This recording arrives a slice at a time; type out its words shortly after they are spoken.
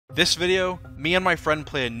This video, me and my friend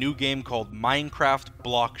play a new game called Minecraft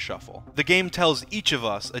Block Shuffle. The game tells each of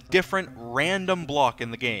us a different random block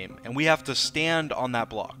in the game, and we have to stand on that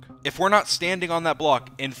block. If we're not standing on that block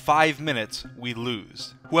in 5 minutes, we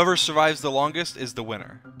lose. Whoever survives the longest is the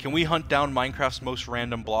winner. Can we hunt down Minecraft's most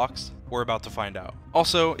random blocks? We're about to find out.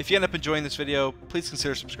 Also, if you end up enjoying this video, please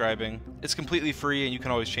consider subscribing. It's completely free and you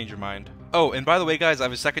can always change your mind. Oh, and by the way guys, I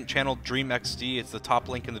have a second channel, DreamXD. It's the top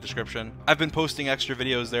link in the description. I've been posting extra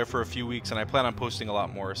videos there for a few weeks and I plan on posting a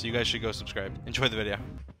lot more, so you guys should go subscribe. Enjoy the video.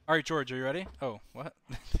 Alright George, are you ready? Oh, what?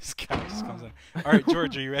 This guy just comes in. Alright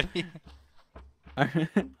George, are you ready?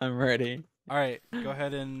 I'm ready. Alright, go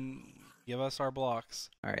ahead and give us our blocks.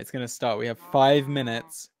 Alright, it's gonna start. We have 5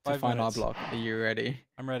 minutes to find our block. Are you ready?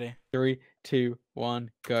 I'm ready. 3, 2,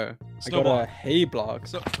 1, go. Snowball. I got a hay block.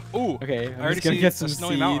 So, ooh, okay, I I'm just gonna get some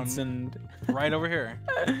seeds mountain and right over here.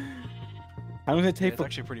 How long does it take It's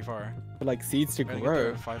actually pretty far. for like seeds to Gotta get grow?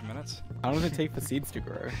 there in 5 minutes. How long does it take for seeds to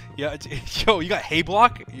grow? Yeah, yo, you got hay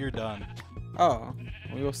block? You're done. Oh,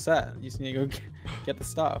 we all set. You just need to go get the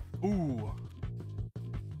stuff. Ooh.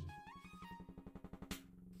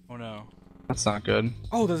 Oh no. That's not good.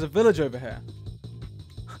 Oh, there's a village over here.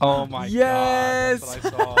 Oh my Yes! god,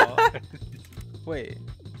 that's what I saw. Wait.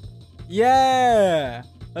 Yeah!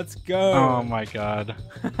 Let's go. Oh my god.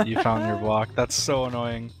 You found your block. That's so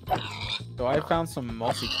annoying. So I found some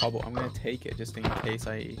mossy cobble. I'm gonna take it just in case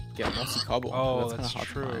I get mossy cobble. Oh, that's that's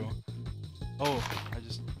kinda hard to true. find. Oh, I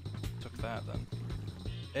just took that then.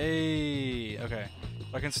 Hey, okay.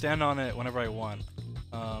 I can stand on it whenever I want.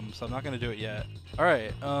 So I'm not gonna do it yet.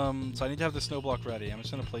 Alright, so I need to have the snow block ready. I'm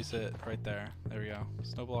just gonna place it right there. There we go.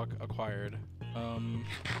 Snow block acquired. I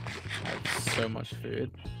have so much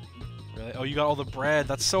food. Really? Oh, you got all the bread.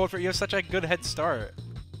 That's so unfair. You have such a good head start.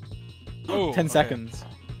 Oh, 10 okay. seconds.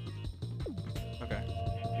 Okay.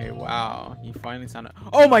 Okay, wow. You finally sounded.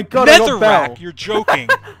 Oh my god, I got Bell! Netherrack! You're joking.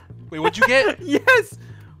 Wait, what'd you get? Yes!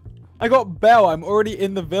 I got Bell. I'm already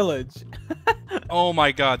in the village. Oh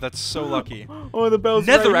my god, that's so lucky. Oh, the bell's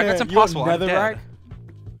Netherrack, right here. that's impossible. You got I'm netherrack? dead.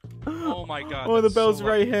 Oh my god. Oh, the that's bell's so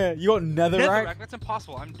right lucky. here. You got netherrack? Netherrack, that's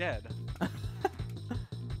impossible. I'm dead.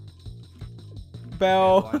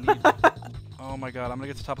 Bell. Okay, well, I need... Oh my god, I'm gonna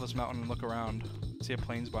get to the top of this mountain and look around. See a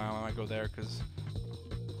plains biome. I might go there because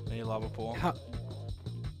I need a lava pool.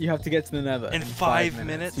 You have to get to the nether In 5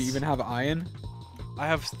 minutes? Do you even have iron? I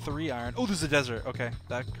have 3 iron. Oh, there's a desert. Okay,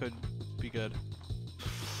 that could be good.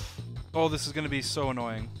 Oh, this is gonna be so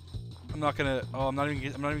annoying. I'm not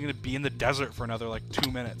even gonna be in the desert for another like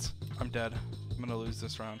 2 minutes. I'm dead. I'm gonna lose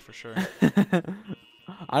this round for sure.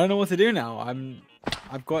 I don't know what to do now.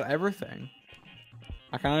 I've got everything.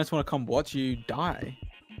 I kind of just want to come watch you die.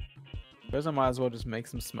 I suppose I might as well just make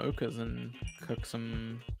some smokers and cook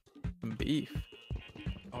some beef.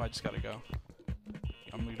 Oh, I just gotta go.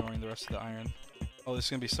 I'm ignoring the rest of the iron. Oh, this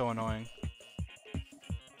is gonna be so annoying.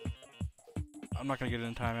 I'm not gonna get it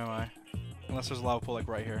in time, am I? Unless there's a lava pool like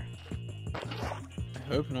right here.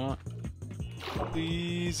 I hope not.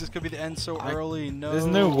 Please, this could be the end so early. No. There's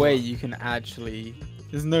no way you can actually.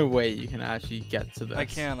 There's no way you can actually get to this. I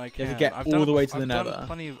can. You have to get all the way to the nether.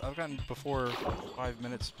 I've gotten before 5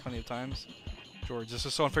 minutes plenty of times. George, this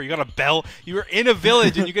is so unfair. You got a bell. You were in a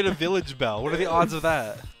village and you get a village bell. What are the odds of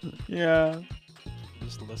that? Yeah.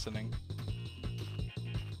 Just listening.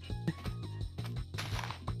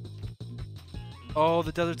 Oh,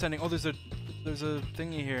 the desert's ending. Oh, there's a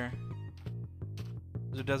thingy here.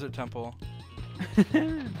 There's a desert temple.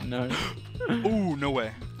 No. Ooh, no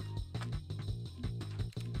way.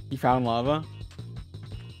 You found lava?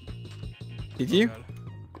 Did you?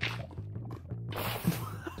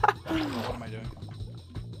 What am I doing?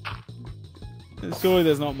 Surely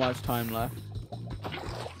there's not much time left.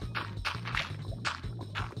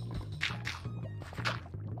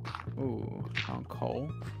 Ooh, found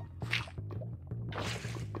coal.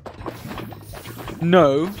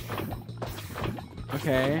 No.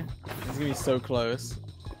 Okay. It's gonna be so close.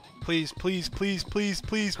 Please, please, please, please,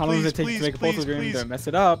 please, How long does it take to make a portal dream? Don't mess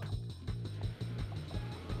it up.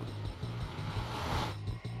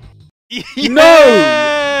 Yes! No!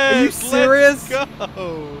 Are you serious? Let's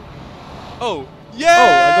go! Oh, yeah! Oh,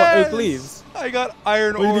 I got oak leaves. I got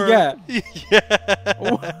iron ore. What did you Yeah.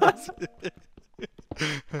 What?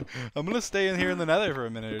 I'm gonna stay in here in the nether for a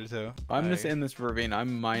minute or two. I'm just in this ravine.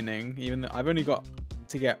 I'm mining. Even though I've only got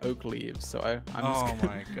to get oak leaves, so I'm just Oh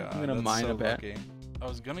my god. I'm gonna that's mine so a bit. lucky. I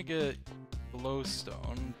was gonna get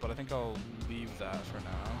glowstone, but I think I'll leave that for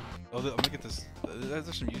now. Oh, I'm gonna get this.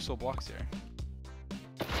 There's some useful blocks here.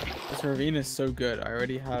 This ravine is so good. I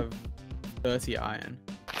already have 30 iron.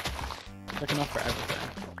 It's like enough for everything.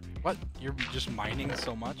 What? You're just mining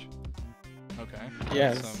so much? Okay.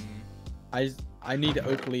 Yes. I need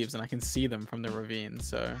oak leaves and I can see them from the ravine,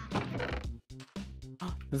 so.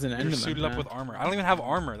 There's an You're enderman suited up there. with armor. I don't even have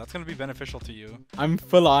armor. That's gonna be beneficial to you. I'm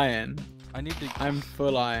full iron. I need to. I'm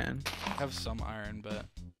full iron. I have some iron, but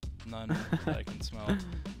none that I can smell.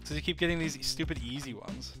 So you keep getting these stupid easy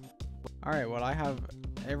ones. Alright, well I have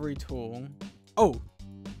every tool. Oh!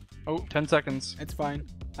 Oh, 10 seconds. It's fine.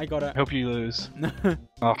 I got I it. hope you lose.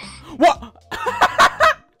 Oh. What?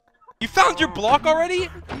 You found your block already?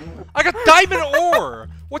 I got diamond ore!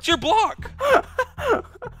 What's your block?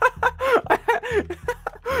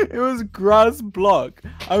 It was grass block.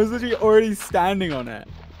 I was literally already standing on it.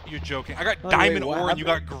 You're joking. I got Oh, diamond wait, what ore and you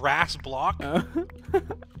got happened? grass block?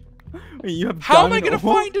 Wait, you have How am I diamond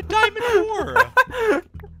gonna ore? find a diamond ore?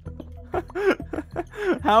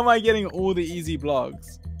 How am I getting all the easy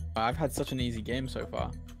blocks? I've had such an easy game so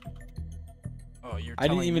far. Oh, you're I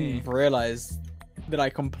didn't telling even me. realize that I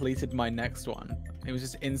completed my next one. It was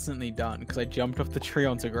just instantly done because I jumped off the tree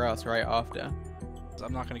onto grass right after.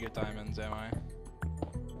 I'm not gonna get diamonds, am I?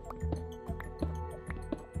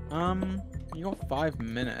 You got 5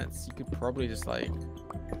 minutes. You could probably just like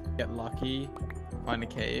get lucky, find a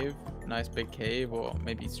cave, nice big cave, or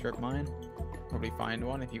maybe strip mine. Probably find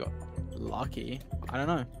one if you got lucky. I don't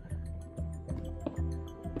know.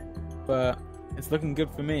 But it's looking good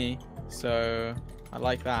for me, so I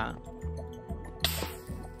like that.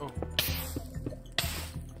 Oh.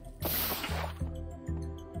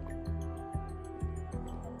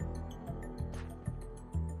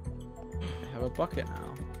 I have a bucket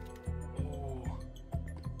now. Oh.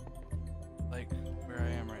 Like where I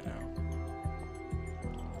am right now.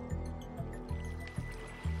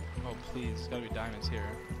 Oh please, there's gotta be diamonds here.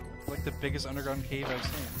 It's like the biggest underground cave I've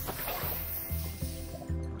seen.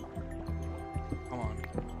 Come on.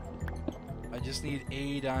 I just need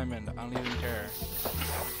a diamond. I don't even care.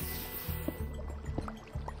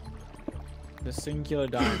 The singular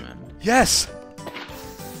diamond. Yes!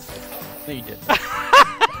 No, you did.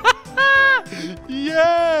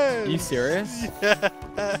 Yes! Are you serious? Yes!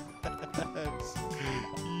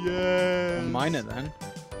 Yes! Mine it then.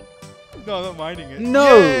 No, I'm not mining it.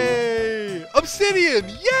 No! Yay! Obsidian!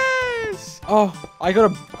 Yes! Oh, I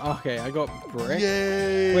got a. Okay, I got brick.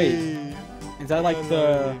 Yay! Wait, is that like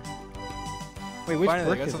the? Wait, which Finally, I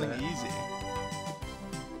brick got is something it? easy.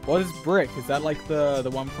 What is brick? Is that like the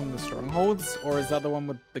one from the strongholds, or is that the one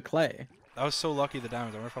with the clay? I was so lucky the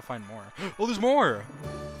diamonds. I wonder if I'll find more. Oh, there's more!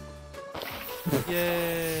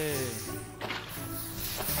 Yay!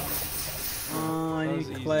 Oh, I That need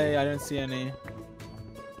was clay. easy. I don't see any.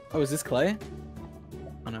 Oh, is this clay?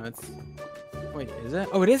 Oh no, it's. Wait, is it?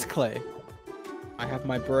 Oh, it is clay. I have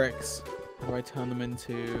my bricks. How do I turn them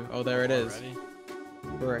into? Oh, there it is. Already?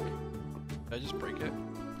 Brick. Did I just break it?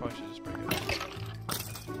 Probably should just break it.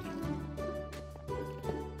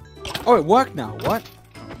 Oh, it worked now. What?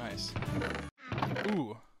 Oh, nice.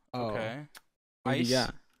 Ooh. Oh. Okay. What did you Ice.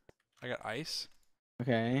 get? I got ice.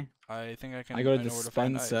 Okay. I think I can. I got a know where to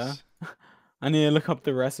find dispenser. ice. I need to look up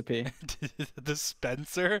the recipe.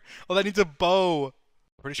 Dispenser? Oh, that needs a bow.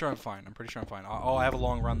 Pretty sure I'm fine. I'm pretty sure I'm fine. Oh, I have a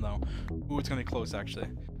long run though. Ooh, it's gonna be close actually.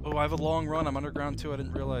 Oh, I have a long run. I'm underground too. I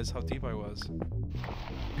didn't realize how deep I was.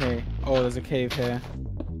 Okay. Oh, there's a cave here.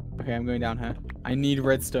 Okay, I'm going down here. I need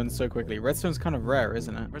redstone so quickly. Redstone's kind of rare,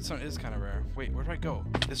 isn't it? Redstone is kind of rare. Wait, where do I go?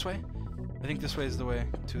 This way? I think this way is the way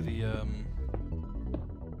to the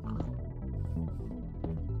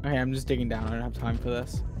Okay, I'm just digging down. I don't have time for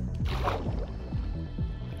this.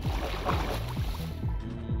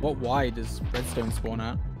 What Y does redstone spawn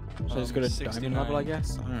at? Should I just go to diamond level, I 69.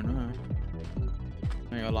 guess? I don't know.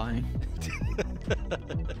 No, you're lying.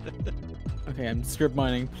 Okay, I'm strip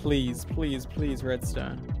mining. Please, please, please,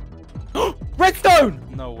 redstone. Redstone!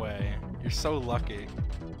 No way. You're so lucky.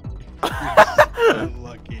 You're so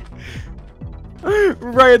lucky.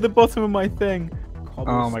 Right at the bottom of my thing.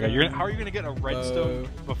 Oh my god, How are you gonna get a redstone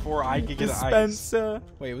before I can get an ice? Dispenser.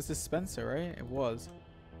 Wait, it was dispenser, right? It was.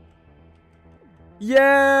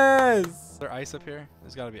 Yes! Is there ice up here?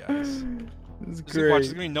 There's gotta be ice. This is Watch, great. there's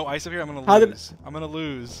gonna be no ice up here. I'm gonna How did- lose. I'm gonna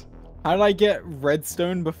lose. How did I get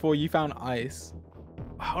redstone before you found ice?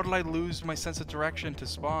 How did I lose my sense of direction to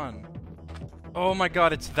spawn? Oh my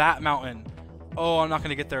god, it's that mountain. Oh, I'm not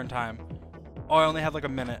gonna get there in time. Oh, I only have like a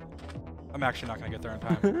minute. I'm actually not gonna get there in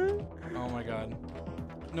time. Oh my god.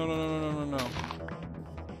 No, no, no, no, no, no, no.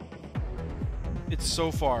 It's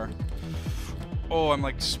so far. Oh, I'm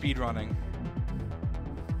like speed running.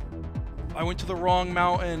 I went to the wrong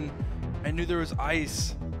mountain. I knew there was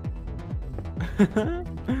ice.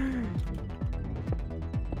 Can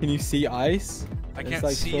you see ice? I There's can't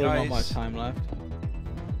like see still ice. not much time left.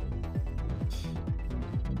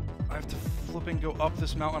 I have to flip flipping go up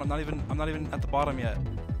this mountain. I'm not even at the bottom yet.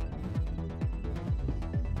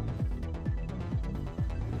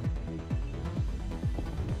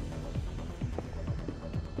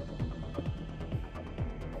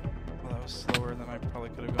 Well, that was slower than I probably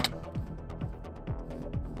could have gone.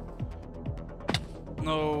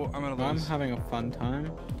 No, I'm gonna lose. I'm having a fun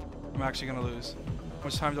time. I'm actually gonna lose. How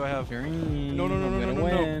much time do I have? Dream. No, no, no, I'm no, no, gonna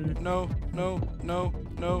no, win. no, no, no,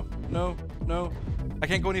 no, no, no. I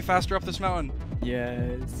can't go any faster up this mountain.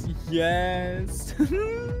 Yes. Yes.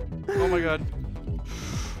 Oh my god.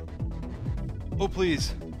 Oh,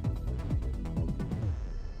 please.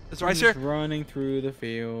 Is there ice here? Running through the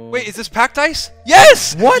field. Wait, is this packed ice?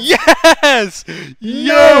 Yes! What? Yes!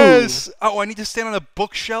 Yes! Oh, I need to stand on a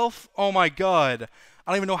bookshelf? Oh my god.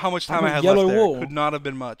 I don't even know how much time I had left yellow there. wall. Could not have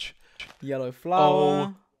been much. Yellow flower.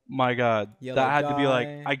 Oh my god. Yellow That had to be like,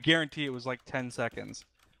 dye. I guarantee it was like 10 seconds.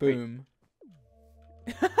 Boom.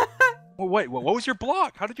 Well, wait, what was your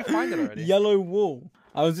block? How did you find it already? Yellow wool.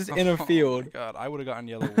 I was just in a Oh field. my god, I would have gotten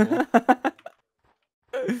yellow wool.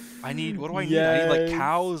 I need, what do I need? I need like Yes.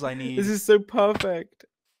 cows, I need... This is so perfect.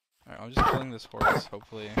 Alright, I'm just killing this horse,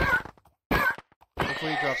 hopefully.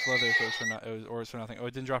 Hopefully it drops leather so it's for or it's for nothing. Oh,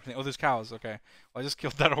 it didn't drop anything. Oh, there's cows, okay. Well, I just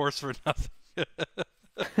killed that horse for nothing.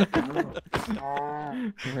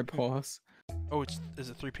 Rip horse. Oh, is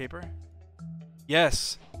it 3 paper?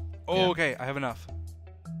 Yes! Oh, Yeah. okay, I have enough.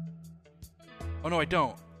 Oh no, I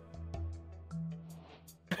don't.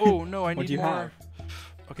 Oh no, I What need do you more. have?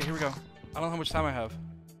 Okay, here we go. I don't know how much time I have.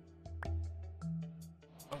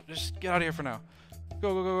 Oh, just get out of here for now.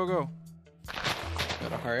 Go, go, go, go, go.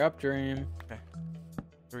 Gotta hurry up, Dream.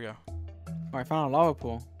 Here we go. Oh, I found a lava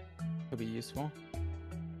pool. Could be useful.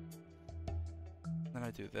 Then I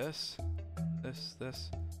do this, this.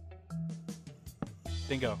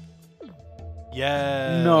 Bingo.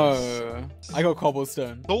 Yes. No. I got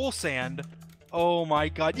cobblestone. Soul sand. Oh my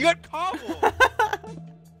god, you got cobble.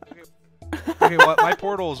 Okay, well, my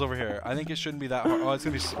portal is over here. I think it shouldn't be that hard. Oh, it's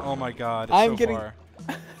gonna be. Oh my god, it's I'm so getting- far.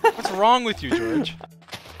 What's wrong with you, George?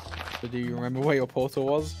 So do you remember where your portal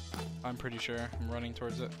was? I'm pretty sure. I'm running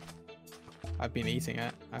towards it. I've been eating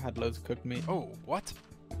it. I had loads of cooked meat. Oh, what?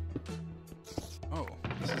 Oh,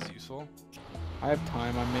 this is useful. I have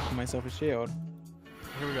time. I'm making myself a shield.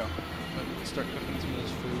 Here we go. I'm gonna start cooking some of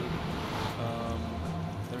this food.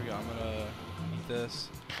 There we go. I'm gonna eat this.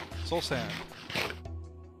 Soul sand.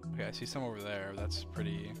 Okay, I see some over there. That's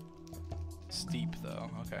pretty steep, though.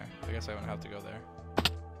 Okay, I guess I wouldn't have to go there.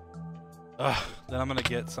 Ugh, then I'm gonna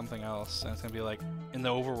get something else, and it's gonna be like in the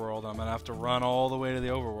overworld. I'm gonna have to run all the way to the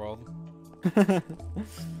overworld.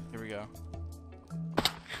 Here we go.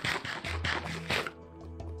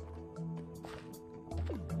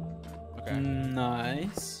 Okay.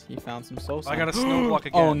 Nice. You found some soul sand. I got a snow block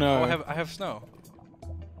again. Oh no. Oh, I have snow.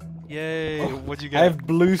 Yay! Oh, What'd you I get? have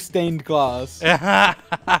blue stained glass.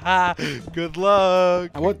 Good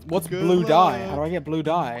luck. And what's Good blue dye? luck. How do I get blue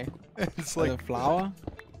dye? It's Like like a flower?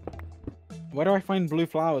 Where do I find blue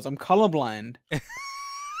flowers? I'm colorblind.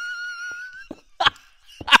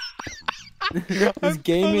 This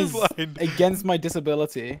game is colorblind. against my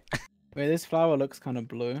disability. Wait, this flower looks kind of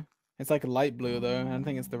blue. It's like light blue though. I don't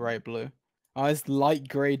think it's the right blue. Oh, it's light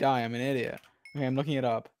gray dye. I'm an idiot. Okay, I'm looking it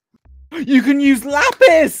up. You can use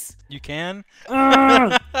lapis! You can?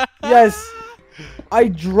 Ugh! Yes! I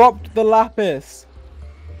dropped the lapis.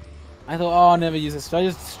 I thought, oh, I'll never use this. Should I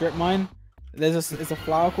just strip mine? It's a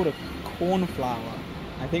flower called a cornflower.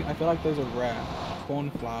 I feel like those are rare.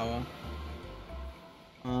 Cornflower.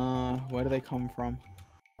 Where do they come from?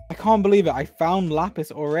 I can't believe it. I found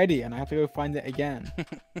lapis already, and I have to go find it again.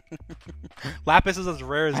 Lapis is as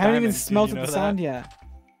rare as I haven't even diamonds. Did smelted you know the that? sand yet.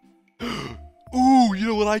 Ooh, you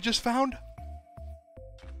know what I just found?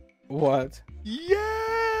 What?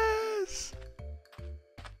 Yes!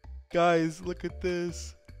 Guys, look at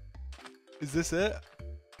this. Is this it?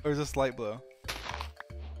 Or is this light blue?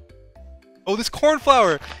 Oh, this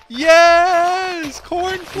cornflower! Yes!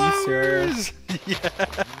 Cornflowers! Yes!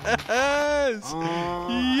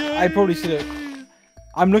 I probably should have.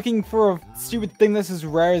 I'm looking for a stupid thing that's as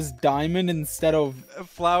rare as diamond instead of A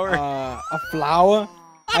flower. a flower.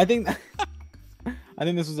 I think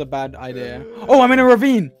this was a bad idea. Oh, I'm in a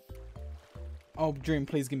ravine. Oh, Dream,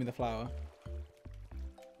 please give me the flower.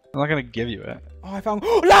 I'm not gonna give you it. Oh, I found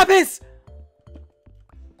lapis.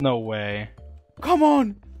 No way. Come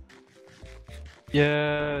on.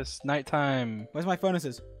 Yes, nighttime. Where's my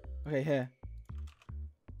furnaces? Okay, here.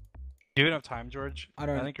 Do you have enough time, George? I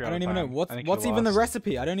don't think you're I out don't of even know time. I think what's you even the lost.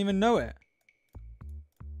 recipe. I don't even know it.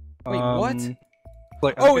 Wait, what?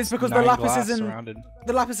 Like, I Oh, think it's because the 9 lapis glass isn't- surrounded.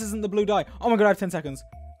 The lapis isn't the blue dye. Oh my god, I have 10 seconds.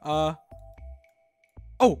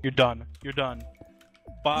 Oh! You're done. You're done.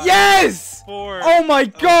 5, Yes! 4. Oh my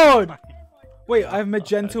god! my Wait, I have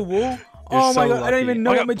magenta wool? You're Oh my so god, I don't lucky. even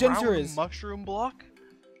know I what got magenta brown is. mushroom block?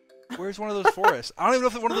 Where's one of those forests? I don't even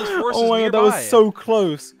know if one of those forests Oh is my nearby. god, that was so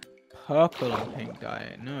close. Purple and pink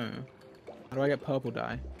dye. No. How do I get purple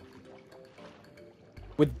dye?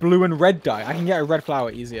 With blue and red dye. I can get a red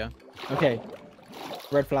flower easier. Okay.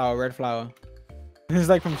 Red flower, red flower. This is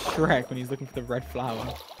like from Shrek when he's looking for the red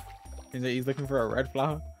flower. He's looking for a red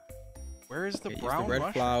flower. Where is the Okay, use the brown red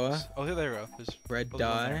mushrooms? flower. Oh, here, there we go. There's Red one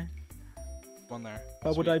dye. there. One there.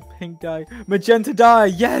 Purple Sweet. dye, pink dye. Magenta dye,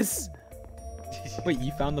 yes! Wait,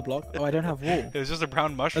 you found the block? Oh, I don't have wool. It was just a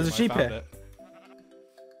brown mushroom. There's a sheep I found here. it.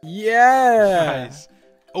 Yeah! Nice.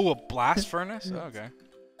 Oh, a blast furnace? Oh, okay.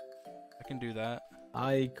 I can do that.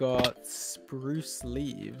 I got spruce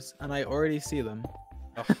leaves, and I already see them.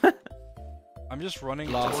 Oh. I'm just running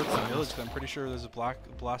Blast towards the furnace. village 'cause I'm pretty sure there's a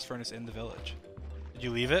blast furnace in the village. Did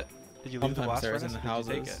you leave it? Did you leave the Sometimes blast there is furnace? in Or the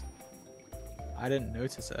did you take houses. it? I didn't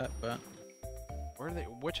notice it, but Where are they?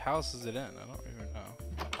 Which house is it in? I don't even know.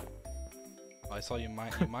 Oh, I saw you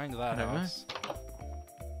mined that I don't know. house.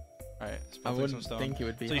 Alright, I smelting some wouldn't stone. think it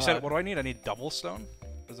would be So you hard. said, what do I need? I need double stone?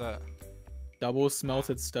 What is that? Double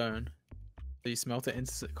smelted stone. So you smelt it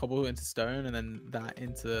into cobble into stone, and then that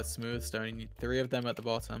into smooth stone. You need 3 of them at the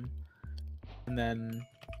bottom, and then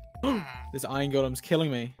this iron golem's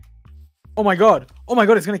killing me. Oh my god! Oh my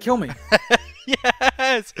god! It's gonna kill me.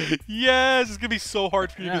 Yes! Yes! It's gonna be so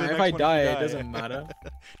hard for you to Yeah, be the if next I one die, if you it doesn't matter.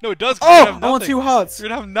 No, it does. 'Cause you're Oh! gonna have I want nothing. 2 hearts. You're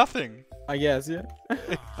gonna have nothing. I guess, yeah.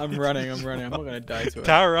 I'm running. I'm running. I'm not gonna die to it.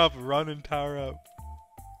 Tower up, run and tower up.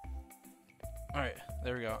 Alright,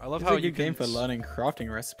 there we go. I love It's how a you good game can for learning crafting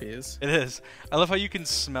recipes. It is. I love how you can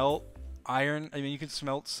smelt iron. I mean, you can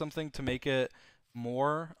smelt something to make it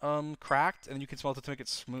more cracked, and then you can smelt it to make it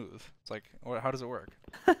smooth. It's like, how does it work?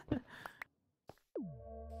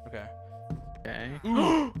 Okay. Okay.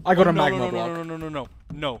 Ooh. I got a no, magma no, no, block. No, no, no, no,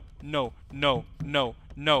 no, no, no, no,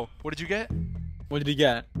 no. What did you get? What did you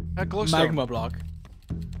get? A glowstone. Magma block.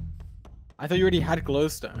 I thought you already had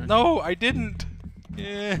glowstone. No, I didn't.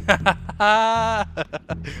 Yeah.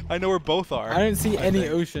 I know where both are. I don't see any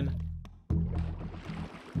think. ocean.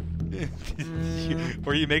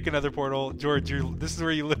 Or you make another portal, George. This is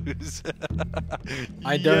where you lose.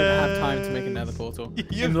 I don't have time to make another portal.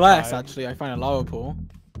 You have Unless, time. actually, I find a lava pool.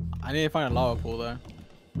 I need to find a lava pool, though.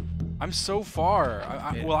 I'm so far.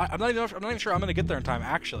 Yeah. Well, I'm not even sure I'm gonna get there in time.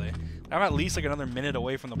 Actually, I'm at least like another minute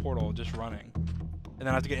away from the portal, just running, and then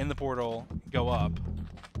I have to get in the portal, go up.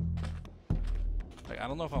 Like, I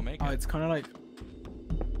don't know if I'll make Oh, it. it's kind of like...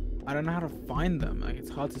 I don't know how to find them. Like, it's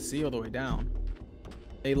hard to see all the way down.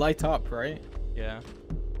 They light up, right? Yeah,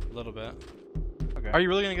 a little bit. Okay. Are you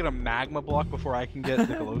really gonna get a magma block before I can get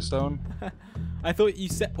the glowstone? I thought you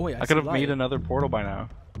said... Oh, wait, I could have made another portal by now.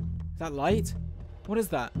 Is that light? What is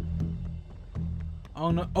that?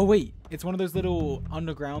 Oh, no. Oh, wait. It's one of those little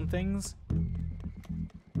underground things.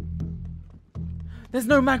 There's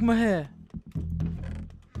no magma here.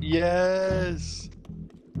 Yes.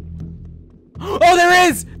 Oh, there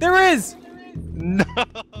is! There is! No.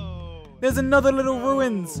 There's another little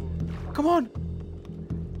ruins. Come on.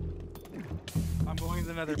 I'm going to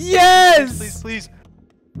the nether. Yes! Please, please.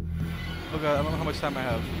 Oh god, I don't know how much time I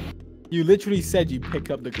have. You literally said you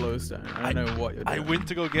picked up the glowstone. I don't know what you're doing. I went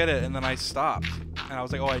to go get it and then I stopped, and I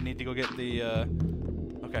was like, oh, I need to go get the.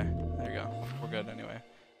 Okay, there you go. We're good anyway.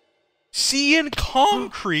 Sea and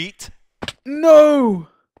concrete. No!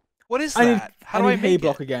 What is I that? need, How I do I need hay make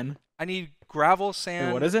block it? again. I need gravel, Wait,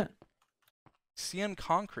 sand. what is it? Sea and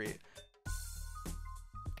concrete.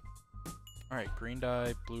 All right, green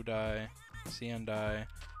dye, blue dye, CN dye,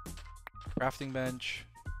 crafting bench.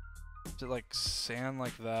 Is it like sand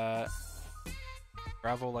like that?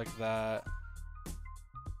 Gravel like that?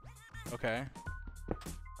 Okay,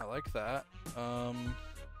 I like that.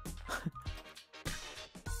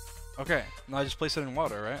 Okay, now I just place it in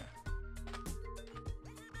water, right?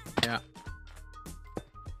 Yeah.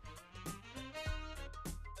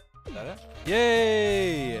 Is that it?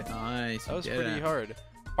 Yay! Nice. That you was did pretty it. hard.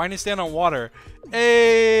 Find and stand on water.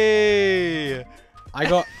 Hey! I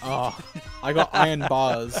got I got iron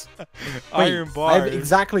bars. Wait, Iron I bars. have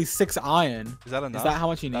exactly 6 iron. Is that enough? Is that how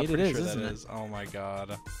much you I'm need? It pretty is, sure isn't that it? is. Oh my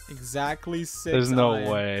god. Exactly 6 There's no iron.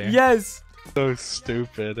 way. Yes! So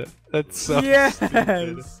stupid. That's so yes!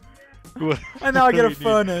 stupid. What And now I get do a we need?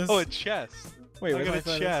 furnace. Oh, a chest. Wait, I where's got my a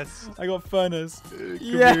furnace? chest. I got furnace. Come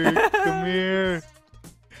Yeah. here. Come here.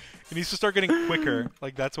 It needs to start getting quicker.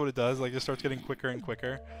 Like, that's what it does. Like, it starts getting quicker and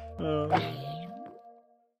quicker.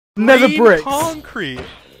 Nether Green bricks. concrete.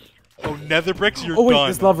 Oh, nether bricks, you're Oh wait, done.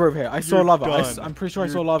 there's lava over here. I saw You're lava. done. I'm pretty sure I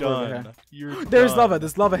You're saw lava over done. here. You're There's done. lava.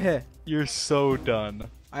 There's lava here. You're so done.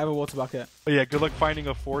 I have a water bucket. Oh yeah, good luck finding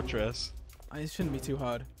a fortress. It shouldn't be too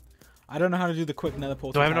hard. I don't know how to do the quick nether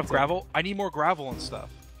portal. Do I have enough tactic. gravel? I need more gravel and stuff.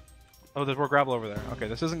 Oh, there's more gravel over there. Okay,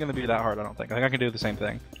 this isn't going to be that hard, I don't think. I think I can do the same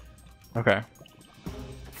thing. Okay.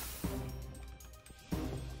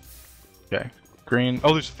 Okay. Green.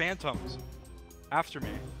 Oh, there's phantoms. After me.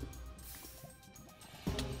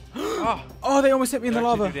 Oh, Oh, they almost hit me in the they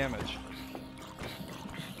actually lava. do damage.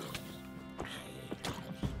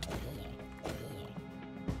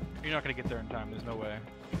 You're not going to get there in time. There's no way.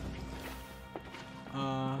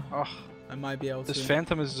 I might be able to. This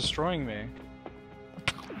phantom is destroying me.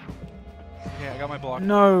 Okay, I got my block.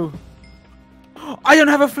 No. I don't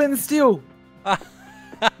have a flint and steel.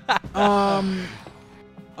 Oh,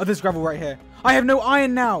 there's gravel right here. I have no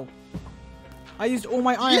iron now. I used all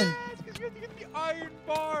my iron. Yes, because you have to get the iron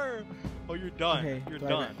bar. Oh, you're done. Okay, You're but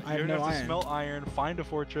done. I have You no don't have to iron. smelt iron, find a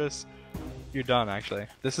fortress. You're done, actually.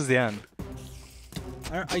 This is the end.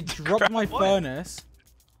 I dropped my What? furnace.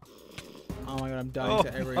 Oh my god, I'm dying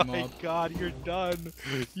to every Oh my mob. god, you're done.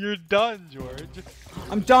 You're done, George.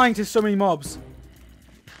 I'm dying to so many mobs.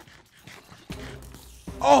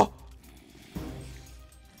 Oh!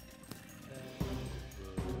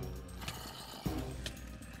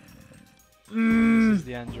 This is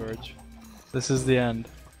the end, George. This is the end.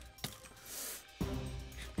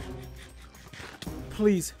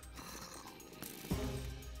 Please.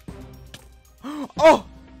 Oh!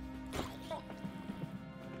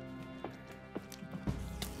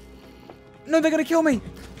 No, they're gonna kill me.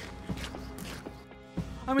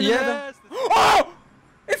 I'm in the nether. Yes! Oh!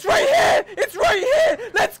 It's right here! It's right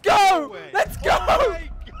here! Let's go! Let's go! Oh my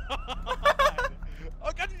god!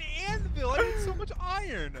 I got an anvil! I need so much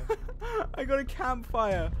iron! I got a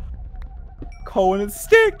campfire. Coal and a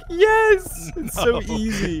stick. Yes! It's so No.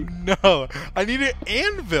 easy. No! I need an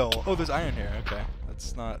anvil! Oh, there's iron here. Okay.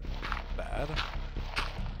 That's not bad.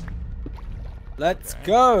 Let's Okay.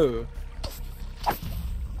 go.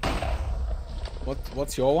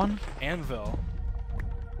 What's your one? Anvil.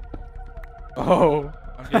 Oh.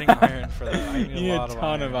 I'm getting iron for that. I You need need a a lot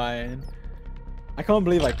ton of iron. of iron. I can't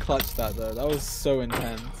believe I clutched that though. That was so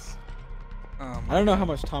intense. I don't know how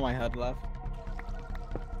much time I had left.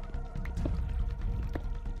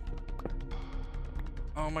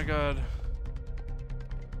 Oh my god.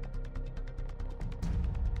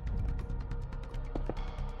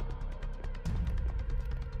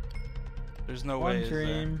 There's no One way. Is there?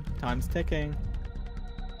 dream. Time's ticking.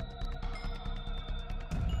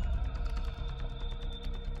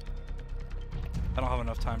 I don't have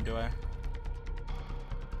enough time, do I?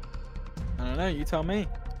 I don't know. You tell me.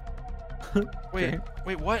 Wait, Okay.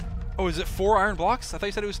 wait, what? Oh, is it 4 iron blocks? I thought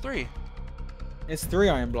you said it was 3. It's 3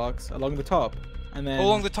 iron blocks along the top, and then Oh,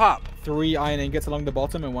 along the top. 3 iron ingots along the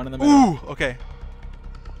bottom, and 1 in the middle. Ooh, okay.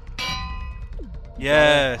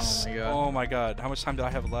 Yes. Oh my god. Oh my god. How much time do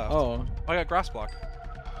I have left? Oh, I got grass block.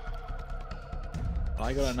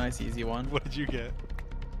 I got a nice easy one. What did you get?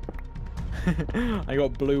 I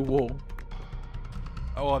got blue wool.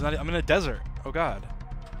 Oh, I'm in a desert. Oh god.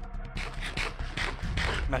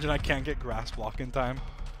 Imagine I can't get grass block in time.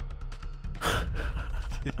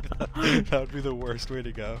 That would be the worst way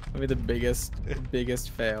to go. Maybe the biggest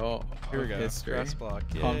fail Here we of go. history. Grass block.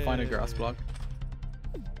 Can't find a grass Yay. block.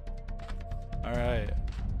 All right.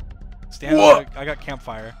 Stand What? up. I got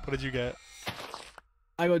campfire. What did you get?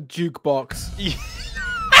 I got jukebox.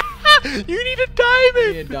 You need a diamond.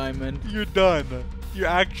 Give me a diamond. You're done. You're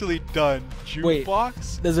actually done. Wait.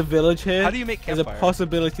 Jukebox? There's a village here. How do you make There's a campfire?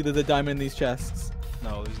 possibility there's a diamond in these chests.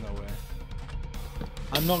 No, there's no way.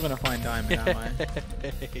 I'm not gonna find diamond, am I?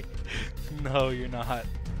 No, you're not.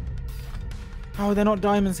 How are there not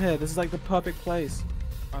diamonds here? This is like the perfect place.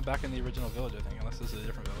 I'm back in the original village, I think, unless this is a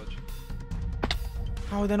different village.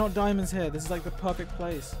 How are there not diamonds here? This is like the perfect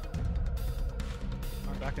place.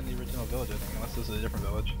 I'm back in the original village, I think, unless this is a different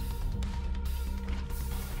village.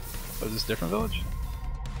 Oh, is this a different village?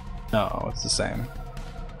 No, it's the same.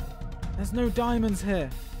 There's no diamonds here.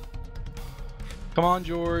 Come on,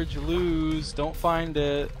 George, lose. Don't find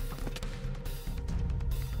it.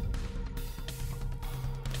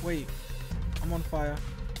 Wait, I'm on fire.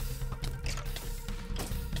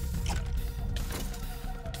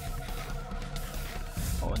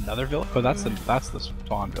 Oh, another village? Oh, that's the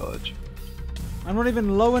spawn village. I'm not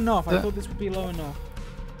even low enough. I Yeah. thought this would be low enough.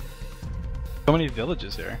 So many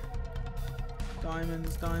villages here.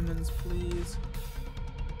 Diamonds, diamonds, please.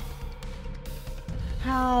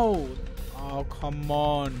 How? Oh, come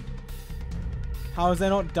on. How is there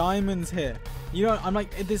not diamonds here? You know, I'm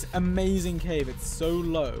like in this amazing cave. It's so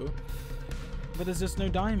low. but there's just no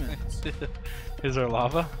diamonds. Is there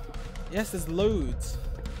lava? Yes, there's loads.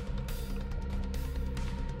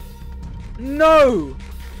 No!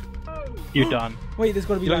 You're done. Wait, there's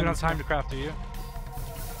got to be You don't even have diamonds. time to craft, do you?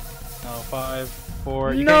 No, 5,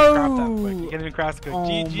 4. You No! can't even craft that quick. You can't even craft quick. Oh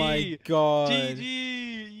GG! my god.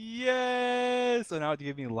 GG! Yes! So now it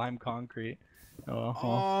give me lime concrete. Oh, well.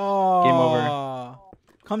 Oh. Game over.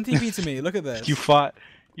 Come TP to me. Look at this. You fought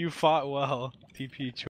well. TP